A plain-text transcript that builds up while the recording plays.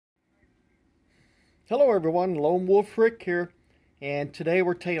Hello everyone, Lonewulfrick here, and today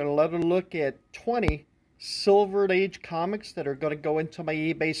we're taking another look at 20 Silver Age comics that are going to go into my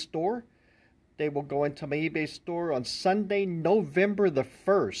eBay store. They will go into my eBay store on Sunday, November the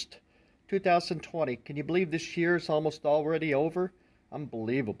 1st, 2020. Can you believe this year is almost already over?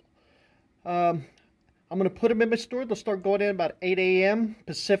 Unbelievable. I'm going to put them in my store. They'll start going in about 8 a.m.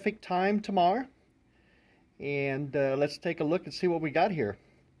 Pacific time tomorrow. And let's take a look and see what we got here.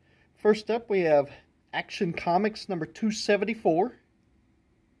 First up, we have Action Comics number 274.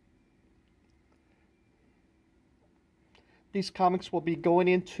 These comics will be going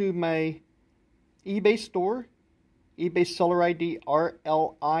into my eBay store. eBay seller ID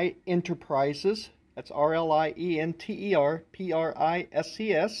RLI Enterprises. That's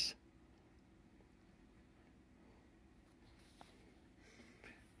RLIENTERPRISES.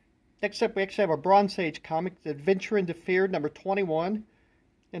 Next up, we actually have a Bronze Age comic, Adventure into Fear number 21.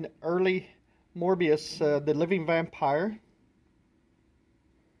 An early Morbius, the Living Vampire.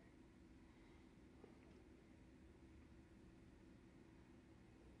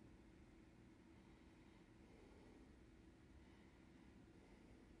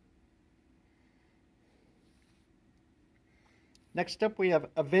 Next up, we have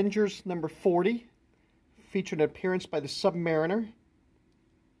Avengers number 40, featured an appearance by the Submariner.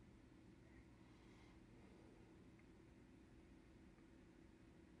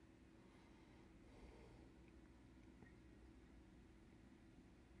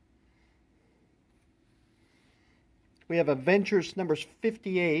 We have Avengers number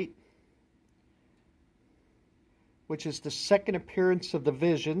 58, which is the second appearance of the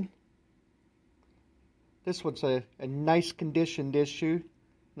Vision. This one's a nice conditioned issue,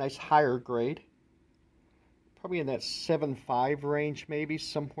 nice higher grade. Probably in that 7.5 range, maybe,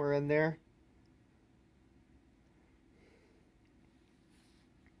 somewhere in there.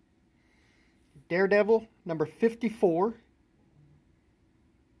 Daredevil number 54.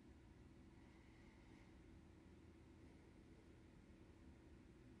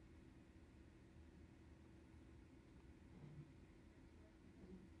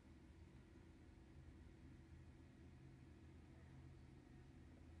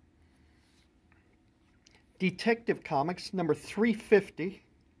 Detective Comics number 350.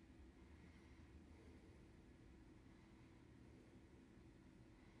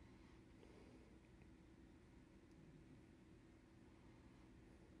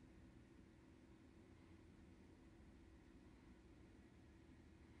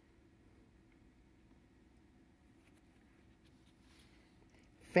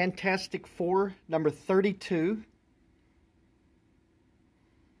 Fantastic Four number 32.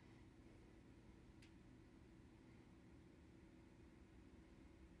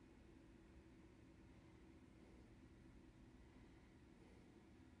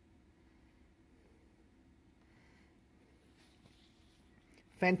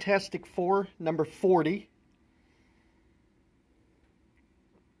 Fantastic Four number 40.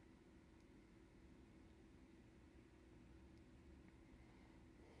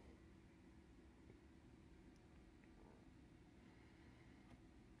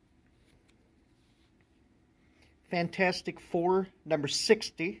 Fantastic Four number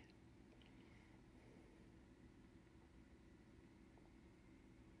 60.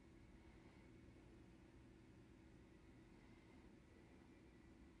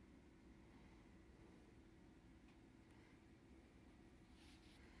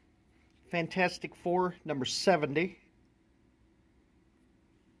 Fantastic Four number 70.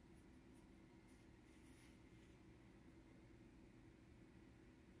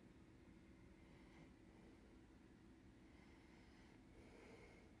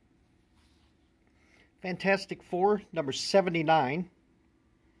 Fantastic Four number 79.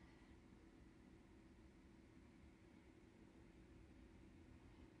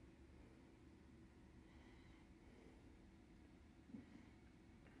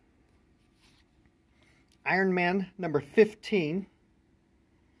 Iron Man number 15.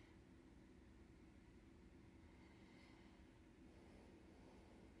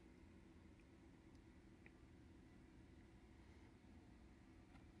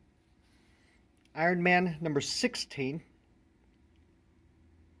 Iron Man number 16.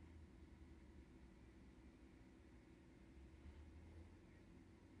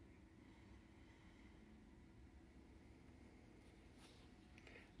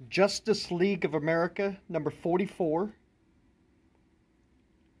 Justice League of America number 44.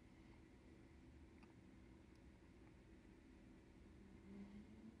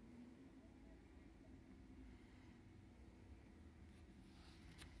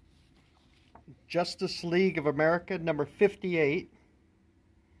 Justice League of America number 58.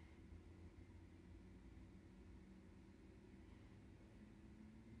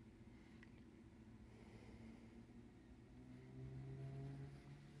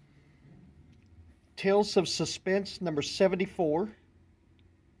 Tales of Suspense number 74.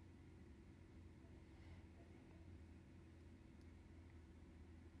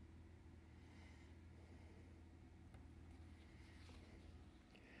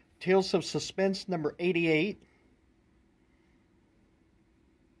 Tales of Suspense number 88.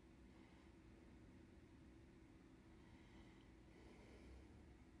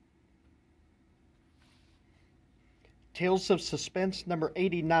 Tales of Suspense number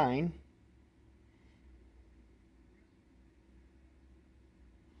 89.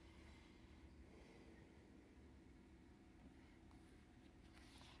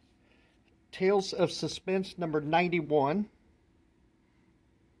 Tales of Suspense number 91.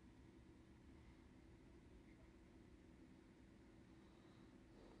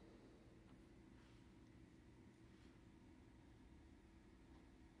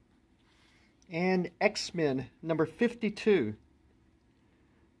 And X-Men number 52.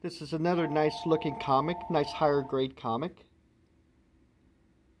 This is another nice looking comic, nice higher grade comic.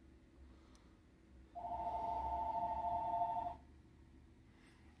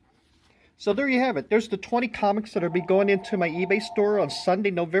 So there you have it. There's the 20 comics that will be going into my eBay store on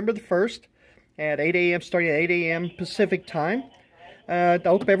Sunday, November the 1st at 8 a.m. starting at 8 a.m. Pacific time. I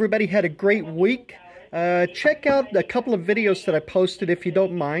hope everybody had a great week. Check out a couple of videos that I posted if you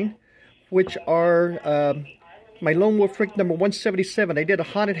don't mind, which are my Lonewulfrick number 177. I did a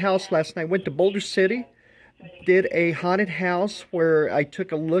haunted house last night. Went to Boulder City, did a haunted house where I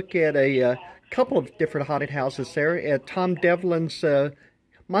took a look at a couple of different haunted houses there at Tom Devlin's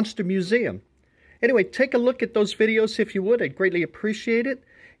Monster Museum. Anyway, take a look at those videos if you would. I'd greatly appreciate it.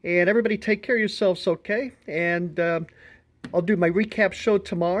 And everybody take care of yourselves, okay? And I'll do my recap show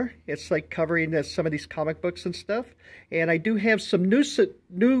tomorrow. It's like covering some of these comic books and stuff. And I do have some new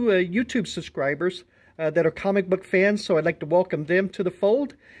YouTube subscribers that are comic book fans, so I'd like to welcome them to the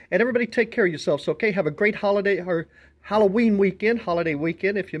fold. And everybody take care of yourselves, okay? Have a great holiday or Halloween weekend, holiday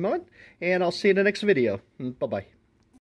weekend if you want. And I'll see you in the next video. Bye-bye.